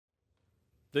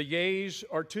The yeas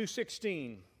are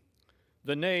 216.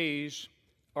 The nays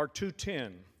are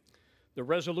 210. The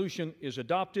resolution is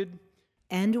adopted.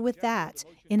 And with that,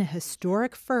 in a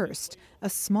historic first, a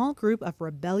small group of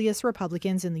rebellious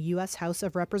Republicans in the U.S. House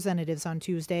of Representatives on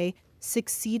Tuesday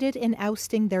succeeded in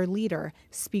ousting their leader,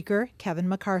 Speaker Kevin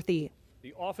McCarthy.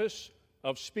 The office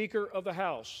of Speaker of the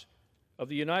House of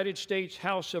the United States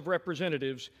House of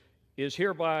Representatives is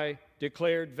hereby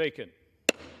declared vacant.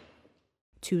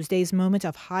 Tuesday's moment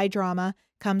of high drama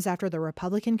comes after the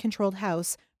Republican-controlled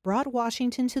House brought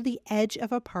Washington to the edge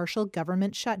of a partial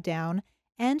government shutdown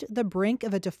and the brink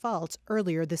of a default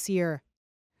earlier this year.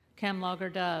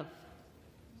 Dove.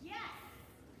 Yes.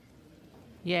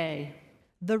 Yay.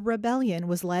 The rebellion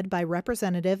was led by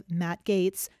Representative Matt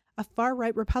Gaetz, a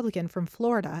far-right Republican from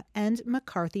Florida and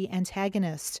McCarthy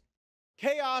antagonist.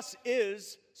 Chaos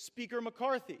is Speaker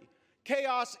McCarthy.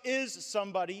 Chaos is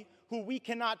somebody who we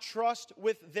cannot trust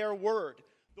with their word.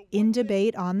 In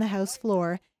debate on the House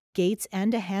floor, Gaetz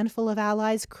and a handful of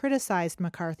allies criticized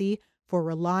McCarthy for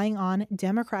relying on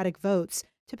Democratic votes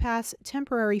to pass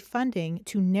temporary funding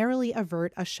to narrowly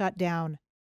avert a shutdown.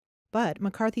 But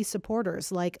McCarthy's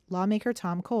supporters, like lawmaker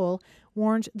Tom Cole,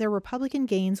 warned their Republican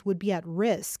gains would be at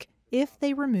risk if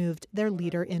they removed their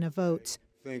leader in a vote.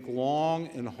 Think long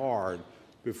and hard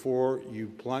before you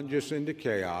plunge us into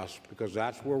chaos, because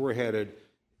that's where we're headed.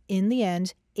 In the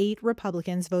end, 8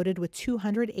 Republicans voted with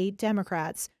 208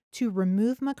 Democrats to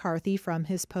remove McCarthy from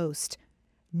his post.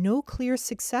 No clear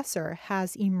successor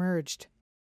has emerged.